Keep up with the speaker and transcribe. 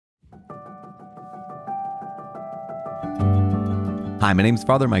Hi, my name is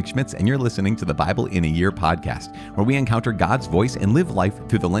Father Mike Schmitz, and you're listening to the Bible in a Year podcast, where we encounter God's voice and live life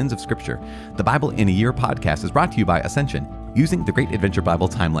through the lens of Scripture. The Bible in a Year podcast is brought to you by Ascension. Using the Great Adventure Bible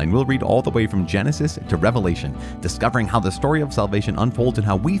timeline, we'll read all the way from Genesis to Revelation, discovering how the story of salvation unfolds and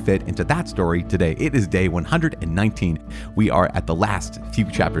how we fit into that story today. It is day 119. We are at the last few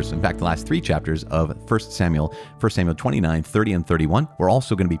chapters, in fact, the last three chapters of 1 Samuel 29, 30, and 31. We're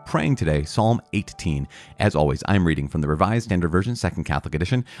also going to be praying today, Psalm 18. As always, I'm reading from the Revised Standard Version, Second Catholic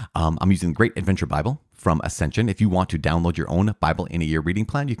Edition. I'm using the Great Adventure Bible from Ascension. If you want to download your own Bible in a Year reading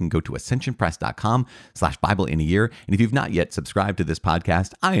plan, you can go to ascensionpress.com/Bible in a Year. And if you've not yet subscribed to this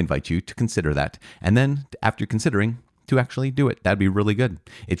podcast, I invite you to consider that. And then after considering, to actually do it. That'd be really good.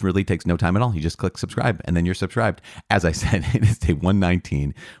 It really takes no time at all. You just click subscribe and then you're subscribed. As I said, it is day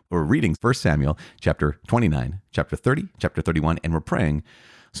 119. We're reading 1 Samuel chapter 29, chapter 30, chapter 31, and we're praying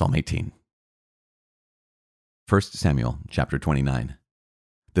Psalm 18. 1 Samuel chapter 29.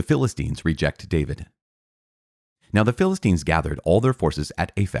 The Philistines reject David. Now the Philistines gathered all their forces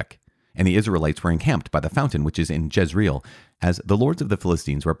at Aphek, and the Israelites were encamped by the fountain which is in Jezreel, as the lords of the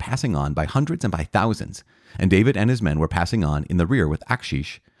Philistines were passing on by hundreds and by thousands. And David and his men were passing on in the rear with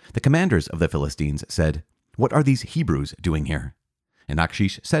Achish. The commanders of the Philistines said, "What are these Hebrews doing here?" And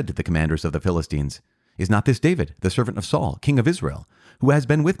Achish said to the commanders of the Philistines, "Is not this David, the servant of Saul, king of Israel, who has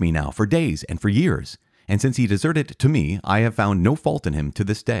been with me now for days and for years? And since he deserted to me, I have found no fault in him to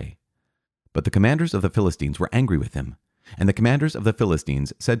this day." But the commanders of the Philistines were angry with him. And the commanders of the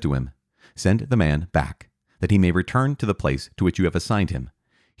Philistines said to him, "Send the man back, that he may return to the place to which you have assigned him.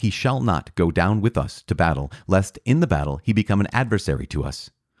 He shall not go down with us to battle, lest in the battle he become an adversary to us.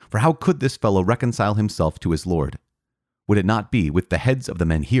 For how could this fellow reconcile himself to his Lord? Would it not be with the heads of the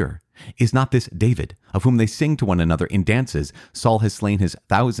men here? Is not this David, of whom they sing to one another in dances, Saul has slain his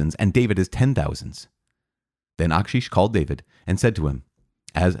thousands, and David his 10,000s? Then Achish called David and said to him,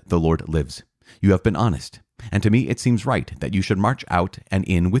 "As the Lord lives, you have been honest, and to me it seems right that you should march out and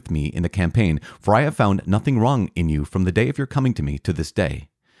in with me in the campaign, for I have found nothing wrong in you from the day of your coming to me to this day.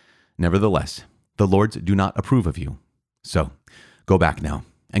 Nevertheless, the lords do not approve of you. So go back now,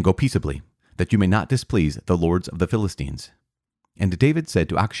 and go peaceably, that you may not displease the lords of the Philistines." And David said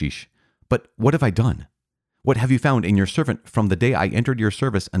to Achish, "But what have I done? What have you found in your servant from the day I entered your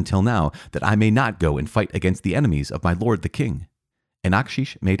service until now, that I may not go and fight against the enemies of my lord the king?" And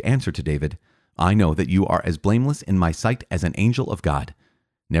Achish made answer to David, "I know that you are as blameless in my sight as an angel of God.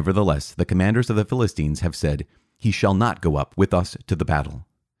 Nevertheless, the commanders of the Philistines have said, 'He shall not go up with us to the battle.'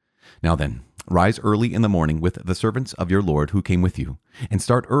 Now then, rise early in the morning with the servants of your Lord who came with you, and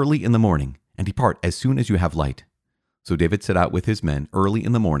start early in the morning, and depart as soon as you have light." So David set out with his men early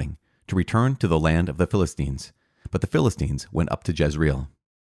in the morning to return to the land of the Philistines. But the Philistines went up to Jezreel.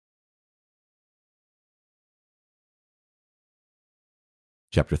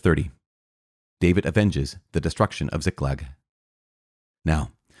 Chapter 30. David avenges the destruction of Ziklag.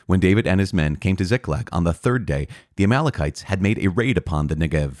 Now, when David and his men came to Ziklag on the third day, the Amalekites had made a raid upon the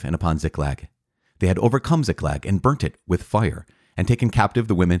Negev and upon Ziklag. They had overcome Ziklag and burnt it with fire, and taken captive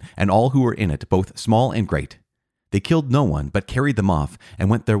the women and all who were in it, both small and great. They killed no one, but carried them off and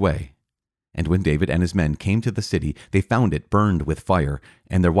went their way. And when David and his men came to the city, they found it burned with fire,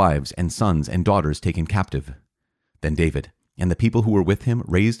 and their wives and sons and daughters taken captive. Then David and the people who were with him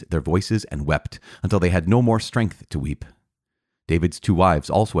raised their voices and wept until they had no more strength to weep. David's two wives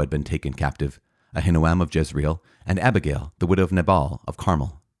also had been taken captive, Ahinoam of Jezreel and Abigail, the widow of Nabal of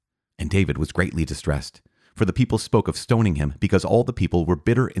Carmel. And David was greatly distressed, for the people spoke of stoning him, because all the people were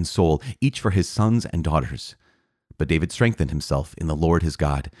bitter in soul, each for his sons and daughters. But David strengthened himself in the Lord his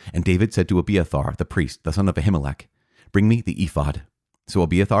God, and David said to Abiathar the priest, the son of Ahimelech, "Bring me the ephod." So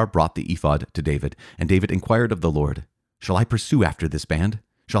Abiathar brought the ephod to David, and David inquired of the Lord, "Shall I pursue after this band?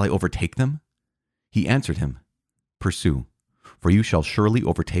 Shall I overtake them?" He answered him, "Pursue, for you shall surely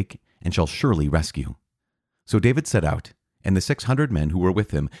overtake and shall surely rescue." So David set out, and the 600 men who were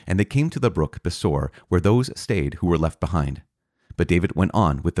with him, and they came to the brook Besor, where those stayed who were left behind. But David went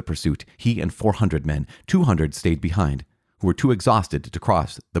on with the pursuit, he and 400 men. 200 stayed behind, who were too exhausted to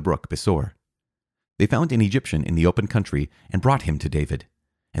cross the brook Besor. They found an Egyptian in the open country and brought him to David.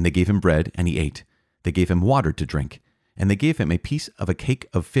 And they gave him bread, and he ate. They gave him water to drink. And they gave him a piece of a cake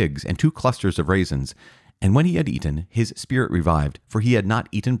of figs and 2 clusters of raisins. And when he had eaten, his spirit revived, for he had not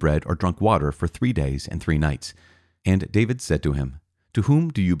eaten bread or drunk water for 3 days and 3 nights. And David said to him, "To whom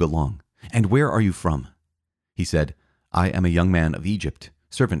do you belong? And where are you from?" He said, "I am a young man of Egypt,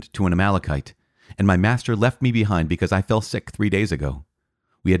 servant to an Amalekite, and my master left me behind because I fell sick 3 days ago.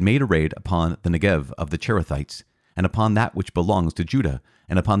 We had made a raid upon the Negev of the Cherethites, and upon that which belongs to Judah,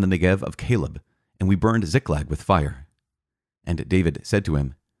 and upon the Negev of Caleb, and we burned Ziklag with fire. And David said to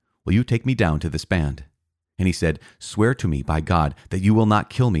him, "Will you take me down to this band?" And he said, "Swear to me by God that you will not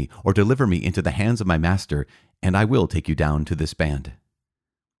kill me or deliver me into the hands of my master, and I will take you down to this band."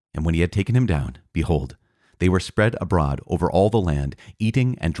 And when he had taken him down, behold, they were spread abroad over all the land,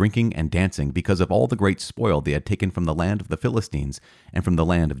 eating and drinking and dancing because of all the great spoil they had taken from the land of the Philistines and from the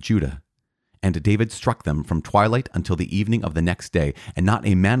land of Judah. And David struck them from twilight until the evening of the next day, and not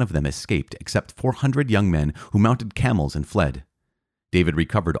a man of them escaped, except 400 young men who mounted camels and fled. David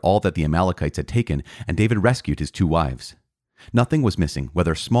recovered all that the Amalekites had taken, and David rescued his 2 wives. Nothing was missing,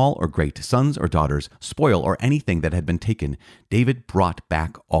 whether small or great, sons or daughters, spoil or anything that had been taken. David brought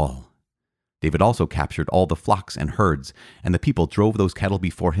back all. David also captured all the flocks and herds, and the people drove those cattle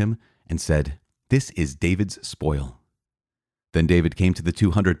before him and said, "This is David's spoil." Then David came to the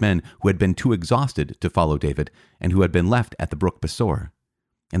 200 men who had been too exhausted to follow David, and who had been left at the brook Besor.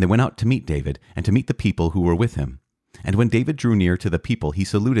 And they went out to meet David, and to meet the people who were with him. And when David drew near to the people, he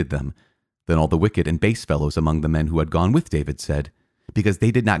saluted them. Then all the wicked and base fellows among the men who had gone with David said, "Because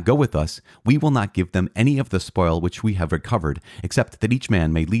they did not go with us, we will not give them any of the spoil which we have recovered, except that each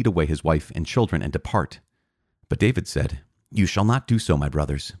man may lead away his wife and children and depart." But David said, "You shall not do so, my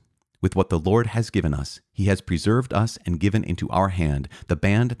brothers. With what the Lord has given us, he has preserved us and given into our hand the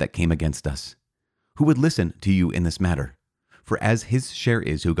band that came against us. Who would listen to you in this matter? For as his share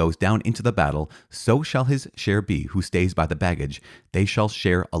is who goes down into the battle, so shall his share be who stays by the baggage. They shall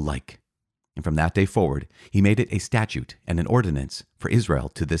share alike." And from that day forward, he made it a statute and an ordinance for Israel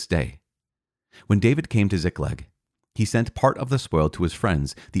to this day. When David came to Ziklag, he sent part of the spoil to his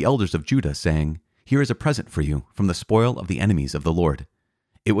friends, the elders of Judah, saying, "Here is a present for you from the spoil of the enemies of the Lord."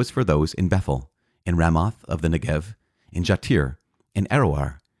 It was for those in Bethel, in Ramoth of the Negev, in Jatir, in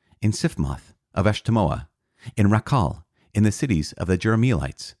Aroer, in Siphmoth of Eshtemoa, in Rakal, in the cities of the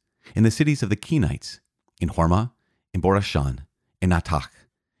Jerahmeelites, in the cities of the Kenites, in Hormah, in Borashan, in Atach,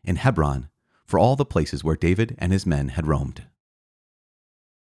 in Hebron, for all the places where David and his men had roamed.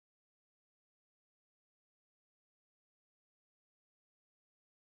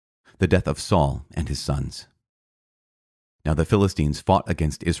 The death of Saul and his sons. Now the Philistines fought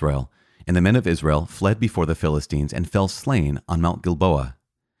against Israel, and the men of Israel fled before the Philistines and fell slain on Mount Gilboa.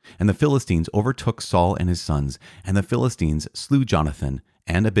 And the Philistines overtook Saul and his sons, and the Philistines slew Jonathan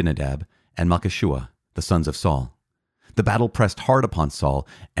and Abinadab and Malchishua, the sons of Saul. The battle pressed hard upon Saul,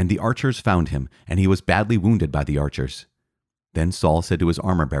 and the archers found him, and he was badly wounded by the archers. Then Saul said to his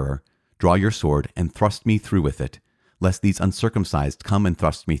armor-bearer, "Draw your sword and thrust me through with it, lest these uncircumcised come and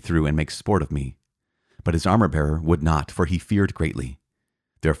thrust me through and make sport of me." But his armor-bearer would not, for he feared greatly.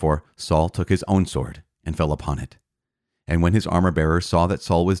 Therefore Saul took his own sword and fell upon it. And when his armor-bearer saw that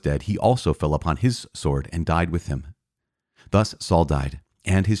Saul was dead, he also fell upon his sword and died with him. Thus Saul died,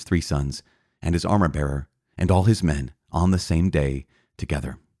 and his 3 sons, and his armor-bearer, and all his men, on the same day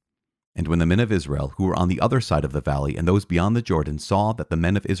together. And when the men of Israel, who were on the other side of the valley and those beyond the Jordan, saw that the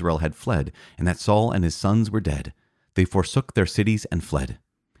men of Israel had fled, and that Saul and his sons were dead, they forsook their cities and fled.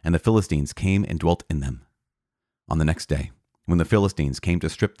 And the Philistines came and dwelt in them. On the next day, when the Philistines came to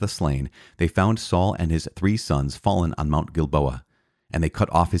strip the slain, they found Saul and his 3 sons fallen on Mount Gilboa. And they cut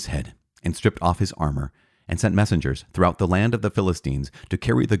off his head, and stripped off his armor, and sent messengers throughout the land of the Philistines to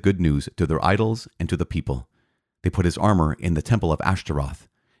carry the good news to their idols and to the people. They put his armor in the temple of Ashtaroth,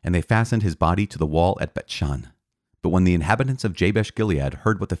 and they fastened his body to the wall at Bethshan. But when the inhabitants of Jabesh-Gilead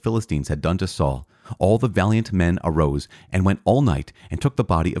heard what the Philistines had done to Saul, all the valiant men arose and went all night and took the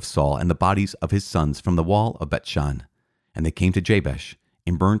body of Saul and the bodies of his sons from the wall of Bethshan. And they came to Jabesh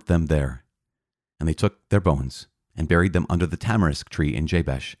and burnt them there. And they took their bones and buried them under the tamarisk tree in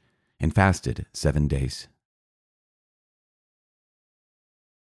Jabesh, and fasted 7 days.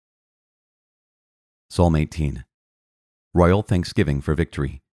 Psalm 18. Royal Thanksgiving for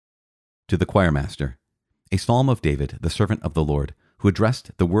Victory. To the choirmaster. A psalm of David, the servant of the Lord, who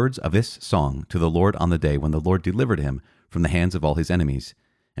addressed the words of this song to the Lord on the day when the Lord delivered him from the hands of all his enemies,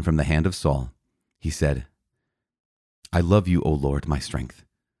 and from the hand of Saul. He said, I love you, O Lord, my strength.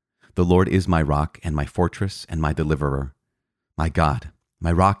 The Lord is my rock and my fortress and my deliverer. My God,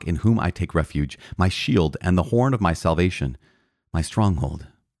 my rock in whom I take refuge, my shield and the horn of my salvation, my stronghold.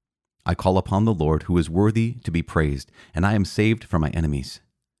 I call upon the Lord who is worthy to be praised, and I am saved from my enemies.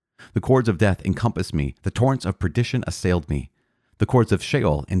 The cords of death encompassed me, the torrents of perdition assailed me. The cords of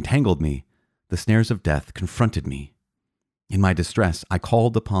Sheol entangled me, the snares of death confronted me. In my distress I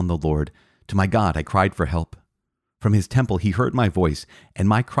called upon the Lord, to my God I cried for help. From his temple he heard my voice, and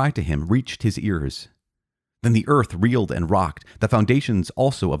my cry to him reached his ears. Then the earth reeled and rocked, the foundations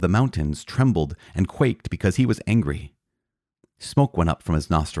also of the mountains trembled and quaked because he was angry. Smoke went up from his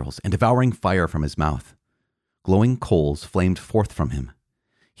nostrils, and devouring fire from his mouth. Glowing coals flamed forth from him.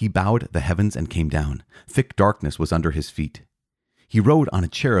 He bowed the heavens and came down. Thick darkness was under his feet. He rode on a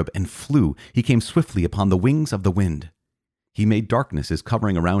cherub and flew. He came swiftly upon the wings of the wind. He made darkness his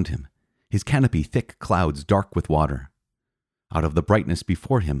covering around him, his canopy thick clouds dark with water. Out of the brightness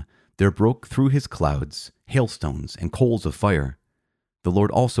before him there broke through his clouds hailstones and coals of fire. The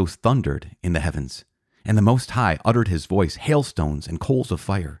Lord also thundered in the heavens, and the Most High uttered his voice, hailstones and coals of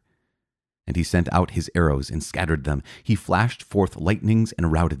fire. And he sent out his arrows and scattered them. He flashed forth lightnings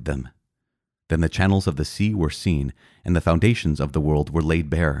and routed them. Then the channels of the sea were seen, and the foundations of the world were laid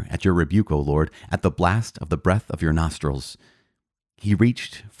bare at your rebuke, O Lord, at the blast of the breath of your nostrils. He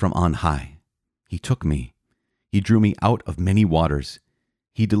reached from on high. He took me. He drew me out of many waters.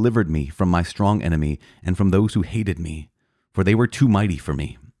 He delivered me from my strong enemy and from those who hated me, for they were too mighty for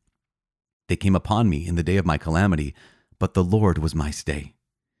me. They came upon me in the day of my calamity, but the Lord was my stay.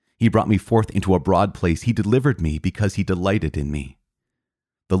 He brought me forth into a broad place. He delivered me because he delighted in me.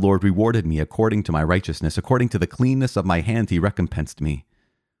 The Lord rewarded me according to my righteousness. According to the cleanness of my hands he recompensed me.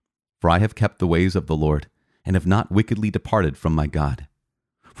 For I have kept the ways of the Lord, and have not wickedly departed from my God.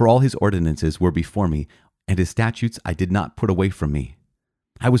 For all his ordinances were before me, and his statutes I did not put away from me.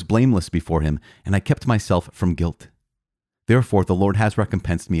 I was blameless before him, and I kept myself from guilt. Therefore the Lord has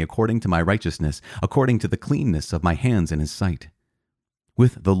recompensed me according to my righteousness, according to the cleanness of my hands in his sight.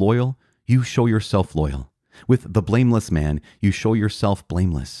 With the loyal, you show yourself loyal. With the blameless man, you show yourself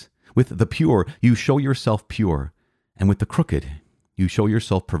blameless. With the pure, you show yourself pure. And with the crooked, you show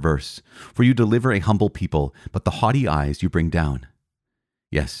yourself perverse. For you deliver a humble people, but the haughty eyes you bring down.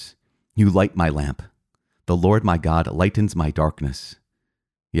 Yes, you light my lamp. The Lord my God lightens my darkness.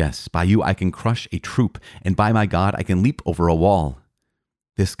 Yes, by you I can crush a troop, and by my God I can leap over a wall.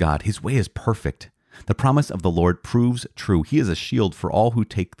 This God, his way is perfect. The promise of the Lord proves true. He is a shield for all who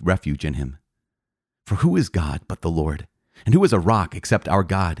take refuge in him. For who is God but the Lord? And who is a rock except our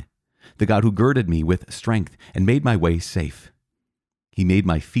God? The God who girded me with strength and made my way safe. He made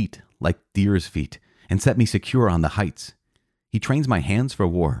my feet like deer's feet and set me secure on the heights. He trains my hands for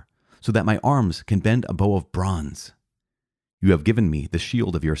war so that my arms can bend a bow of bronze. You have given me the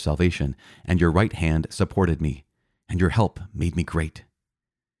shield of your salvation, and your right hand supported me, and your help made me great.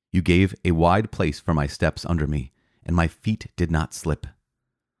 You gave a wide place for my steps under me, and my feet did not slip.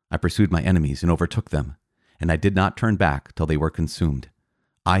 I pursued my enemies and overtook them, and I did not turn back till they were consumed.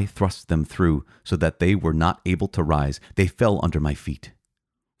 I thrust them through so that they were not able to rise. They fell under my feet.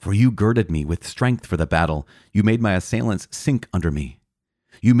 For you girded me with strength for the battle. You made my assailants sink under me.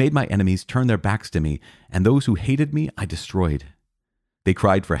 You made my enemies turn their backs to me, and those who hated me I destroyed. They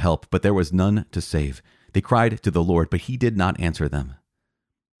cried for help, but there was none to save. They cried to the Lord, but he did not answer them.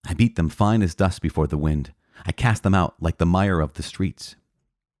 I beat them fine as dust before the wind. I cast them out like the mire of the streets.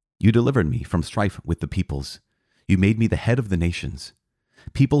 You delivered me from strife with the peoples. You made me the head of the nations.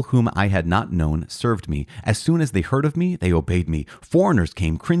 People whom I had not known served me. As soon as they heard of me, they obeyed me. Foreigners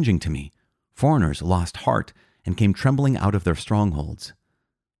came cringing to me. Foreigners lost heart and came trembling out of their strongholds.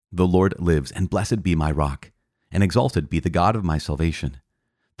 The Lord lives, and blessed be my rock, and exalted be the God of my salvation,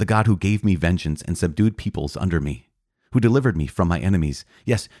 the God who gave me vengeance and subdued peoples under me, who delivered me from my enemies.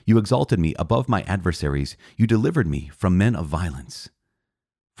 Yes, you exalted me above my adversaries. You delivered me from men of violence.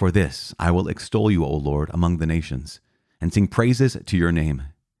 For this I will extol you, O Lord, among the nations, and sing praises to your name.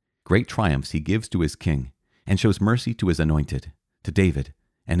 Great triumphs he gives to his king, and shows mercy to his anointed, to David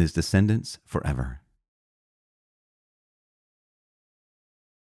and his descendants forever.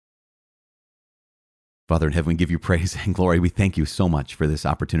 Father in heaven, we give you praise and glory. We thank you so much for this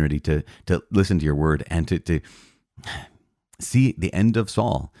opportunity to listen to your word and to see the end of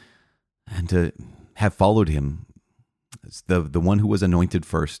Saul and to have followed him. It's the one who was anointed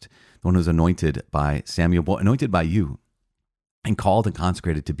first, the one who was anointed by Samuel, anointed by you, and called and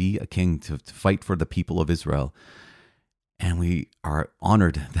consecrated to be a king, to fight for the people of Israel. And we are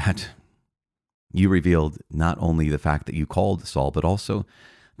honored that you revealed not only the fact that you called Saul, but also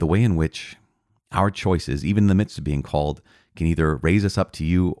the way in which our choices, even in the midst of being called, can either raise us up to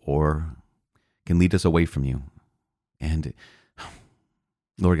you or can lead us away from you. And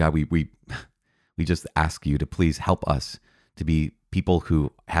Lord God, we just ask you to please help us to be people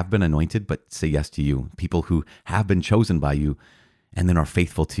who have been anointed but say yes to you, people who have been chosen by you and then are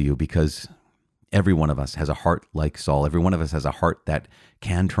faithful to you, because every one of us has a heart like Saul. Every one of us has a heart that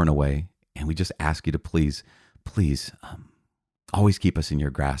can turn away. And we just ask you to please always keep us in your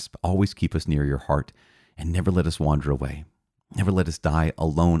grasp, always keep us near your heart, and never let us wander away. Never let us die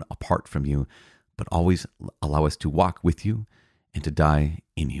alone apart from you, but always allow us to walk with you and to die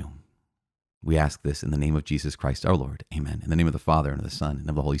in you. We ask this in the name of Jesus Christ, our Lord. Amen. In the name of the Father, and of the Son, and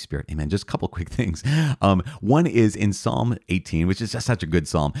of the Holy Spirit. Amen. Just a couple quick things. One is in Psalm 18, which is just such a good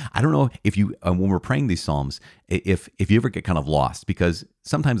psalm. I don't know if you, when we're praying these psalms, if you ever get kind of lost, because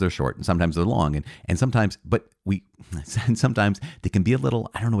sometimes they're short and sometimes they're long, and sometimes, and sometimes they can be a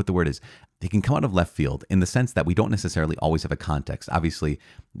little, I don't know what the word is. They can come out of left field in the sense that we don't necessarily always have a context. Obviously,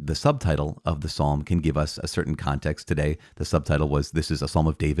 the subtitle of the psalm can give us a certain context. Today, the subtitle was, "This is a Psalm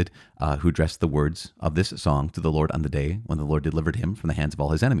of David, who addressed the words of this song to the Lord on the day when the Lord delivered him from the hands of all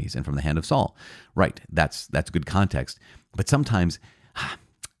his enemies and from the hand of Saul." Right, that's good context. But sometimes,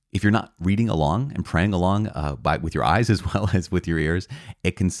 if you're not reading along and praying along with your eyes as well as with your ears,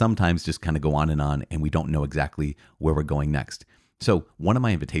 it can sometimes just kind of go on, and we don't know exactly where we're going next. So one of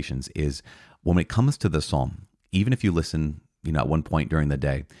my invitations is, when it comes to the psalm, even if you listen, at one point during the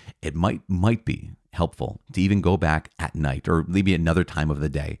day, it might be helpful to even go back at night or maybe another time of the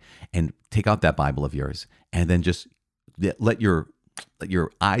day and take out that Bible of yours and then just let your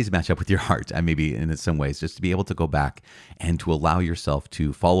eyes match up with your heart, and maybe in some ways, just to be able to go back and to allow yourself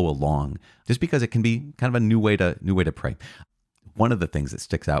to follow along, just because it can be kind of a new way to pray. One of the things that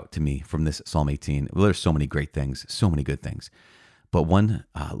sticks out to me from this Psalm 18, well, there's so many great things, so many good things, but one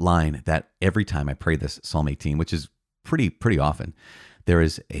line that every time I pray this Psalm 18, which is pretty often, there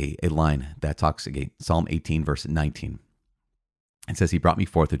is a line that talks again, Psalm 18, verse 19. It says, "He brought me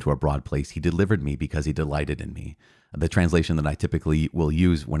forth into a broad place. He delivered me because he delighted in me." The translation that I typically will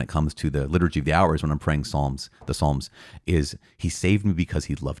use when it comes to the Liturgy of the Hours when I'm praying the Psalms, is, "He saved me because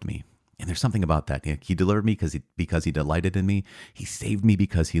he loved me." And there's something about that. He delivered me because he delighted in me. He saved me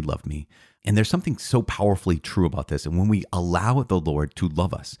because he loved me. And there's something so powerfully true about this. And when we allow the Lord to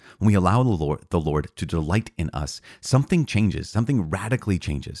love us, when we allow the Lord to delight in us, something changes, something radically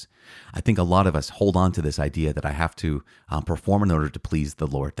changes. I think a lot of us hold on to this idea that I have to perform in order to please the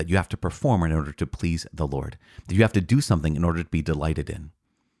Lord, that you have to perform in order to please the Lord, that you have to do something in order to be delighted in.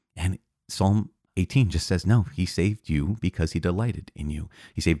 And Psalm 18 just says, no, he saved you because he delighted in you.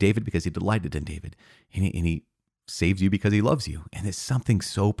 He saved David because he delighted in David. And he saves you because he loves you. And it's something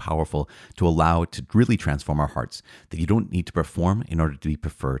so powerful to allow it to really transform our hearts, that you don't need to perform in order to be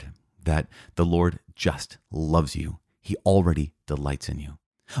preferred, that the Lord just loves you. He already delights in you.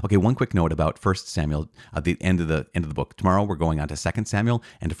 Okay, one quick note about 1 Samuel at the end of the book. Tomorrow we're going on to 2 Samuel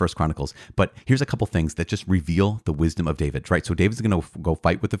and to 1 Chronicles. But here's a couple things that just reveal the wisdom of David, right? So David's going to go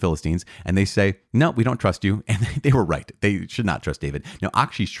fight with the Philistines, and they say, "No, we don't trust you." And they were right. They should not trust David. Now,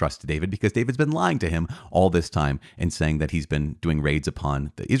 Achish trusts David because David's been lying to him all this time and saying that he's been doing raids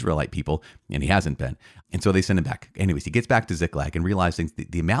upon the Israelite people, and he hasn't been. And so they send him back. Anyways, he gets back to Ziklag and realizing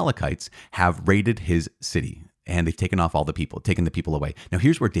the Amalekites have raided his city. And they've taken off all the people, taken the people away. Now,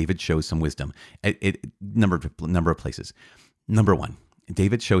 here's where David shows some wisdom. Number of places. Number one,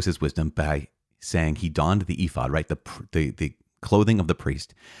 David shows his wisdom by saying he donned the ephod, right, the clothing of the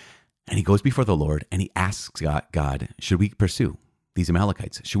priest, and he goes before the Lord and he asks God, should we pursue these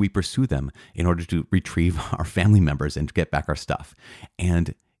Amalekites? Should we pursue them in order to retrieve our family members and get back our stuff?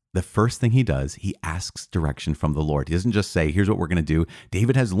 And the first thing he does, he asks direction from the Lord. He doesn't just say, "Here's what we're going to do."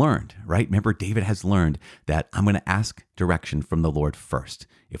 David has learned, right? Remember, David has learned that I'm going to ask direction from the Lord first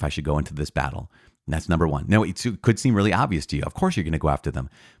if I should go into this battle. And that's number one. Now, it could seem really obvious to you. Of course, you're going to go after them.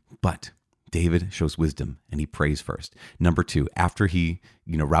 But David shows wisdom and he prays first. Number two, after he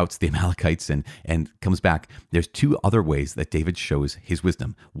routs the Amalekites and comes back, there's two other ways that David shows his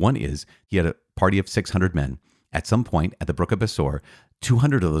wisdom. One is he had a party of 600 men. At some point at the brook of Besor,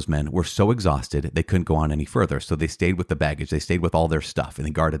 200 of those men were so exhausted they couldn't go on any further. So they stayed with the baggage. They stayed with all their stuff and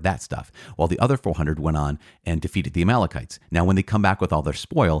they guarded that stuff, while the other 400 went on and defeated the Amalekites. Now, when they come back with all their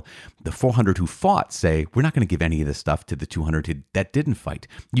spoil, the 400 who fought say, "We're not going to give any of this stuff to the 200 that didn't fight.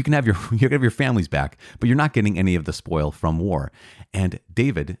 You can have your families back, but you're not getting any of the spoil from war." And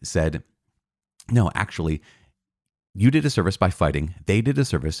David said, "No, actually, you did a service by fighting. They did a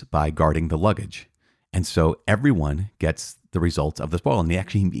service by guarding the luggage." And so everyone gets the results of the spoil, and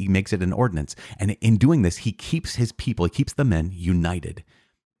he makes it an ordinance. And in doing this, he keeps his people, he keeps the men united.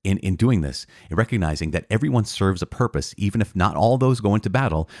 In doing this, in recognizing that everyone serves a purpose, even if not all those go into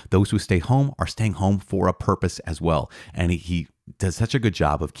battle, those who stay home are staying home for a purpose as well. And he does such a good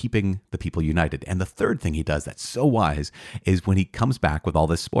job of keeping the people united. And the third thing he does that's so wise is when he comes back with all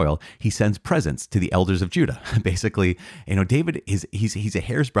this spoil, he sends presents to the elders of Judah. Basically, David he's a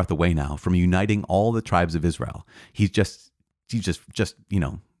hair's breadth away now from uniting all the tribes of Israel. He's just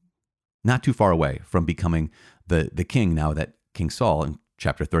not too far away from becoming the king now that King Saul in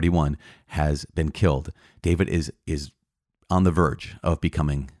chapter 31 has been killed. David is on the verge of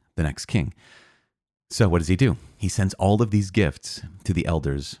becoming the next king. So what does he do? He sends all of these gifts to the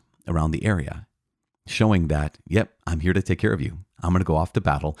elders around the area, showing that, yep, I'm here to take care of you. I'm going to go off to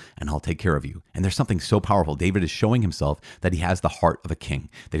battle and I'll take care of you. And there's something so powerful. David is showing himself that he has the heart of a king,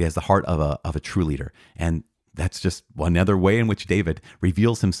 that he has the heart of a true leader. And that's just one other way in which David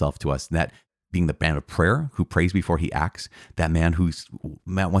reveals himself to us, that being the man of prayer who prays before he acts, that man who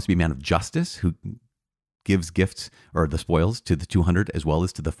wants to be a man of justice, who gives gifts or the spoils to the 200 as well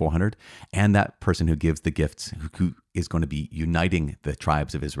as to the 400, and that person who gives the gifts, who is going to be uniting the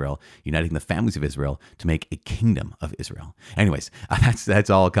tribes of Israel, uniting the families of Israel to make a kingdom of Israel. Anyways,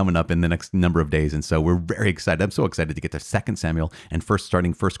 that's all coming up in the next number of days, and so we're very excited. I'm so excited to get to 2 Samuel and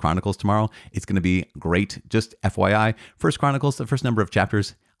starting 1 Chronicles tomorrow. It's going to be great. Just FYI, 1 Chronicles, the first number of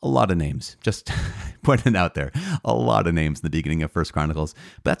chapters, a lot of names, just putting it out there. A lot of names in the beginning of 1 Chronicles,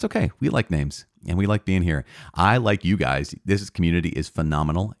 but that's okay. We like names and we like being here. I like you guys. This community is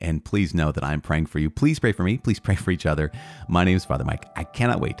phenomenal, and please know that I'm praying for you. Please pray for me. Please pray for each other. My name is Father Mike. I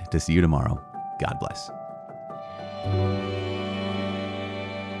cannot wait to see you tomorrow. God bless.